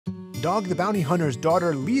Dog the Bounty Hunter's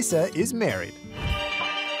daughter Lisa is married.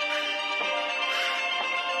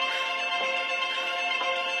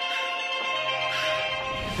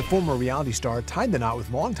 The former reality star tied the knot with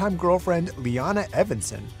longtime girlfriend Liana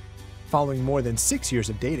Evanson. Following more than 6 years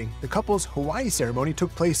of dating, the couple's Hawaii ceremony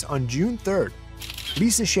took place on June 3rd.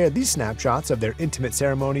 Lisa shared these snapshots of their intimate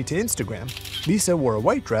ceremony to Instagram. Lisa wore a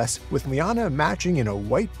white dress, with Liana matching in a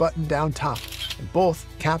white button-down top, and both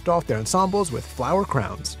capped off their ensembles with flower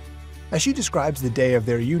crowns. As she describes the day of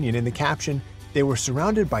their union in the caption, they were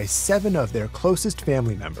surrounded by 7 of their closest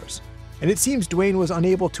family members. And it seems Dwayne was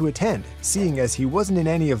unable to attend, seeing as he wasn't in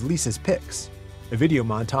any of Lisa's pics. A video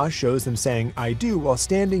montage shows them saying "I do" while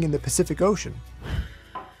standing in the Pacific Ocean.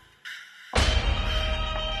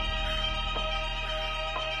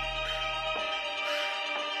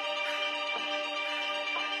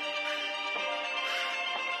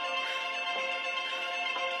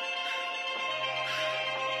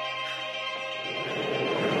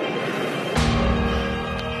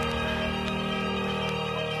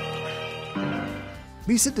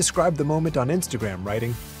 Lisa described the moment on Instagram,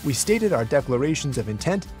 writing, "We stated our declarations of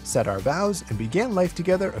intent, set our vows, and began life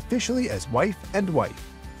together officially as wife and wife."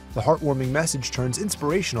 The heartwarming message turns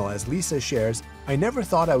inspirational as Lisa shares, "I never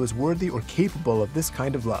thought I was worthy or capable of this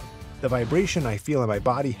kind of love. The vibration I feel in my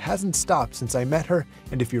body hasn't stopped since I met her,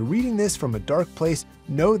 and if you're reading this from a dark place,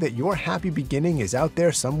 know that your happy beginning is out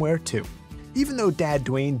there somewhere too." Even though Dad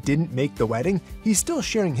Dwayne didn't make the wedding, he's still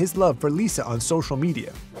sharing his love for Lisa on social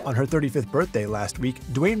media. On her 35th birthday last week,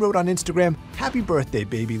 Dwayne wrote on Instagram, "Happy birthday,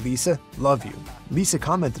 baby Lisa. Love you." Lisa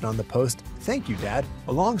commented on the post, "Thank you, Dad,"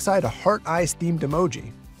 alongside a heart eyes themed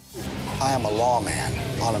emoji. I am a lawman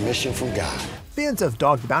on a mission from God. Fans of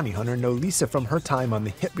Dog the Bounty Hunter know Lisa from her time on the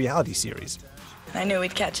hit reality series. I knew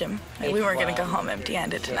we'd catch him. We weren't going to go home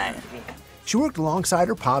empty-handed tonight. She worked alongside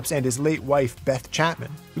her pops and his late wife, Beth Chapman.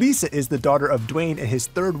 Lisa is the daughter of Dwayne and his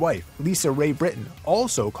third wife, Lisa Ray Britton,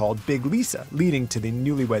 also called Big Lisa, leading to the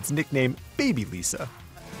newlyweds' nickname Baby Lisa.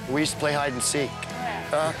 We used to play hide and seek.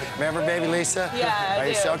 Remember Baby Lisa? Yeah, I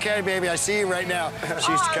used to do. say, "Okay, baby, I see you right now."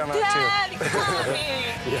 She used to come Dad, out come me.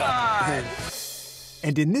 Yeah.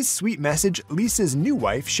 And in this sweet message, Lisa's new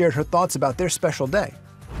wife shared her thoughts about their special day.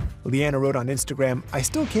 Leanna wrote on Instagram, "I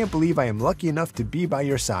still can't believe I am lucky enough to be by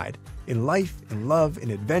your side. In life, in love,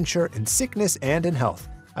 in adventure, in sickness, and in health.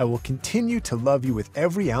 I will continue to love you with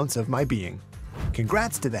every ounce of my being."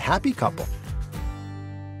 Congrats to the happy couple.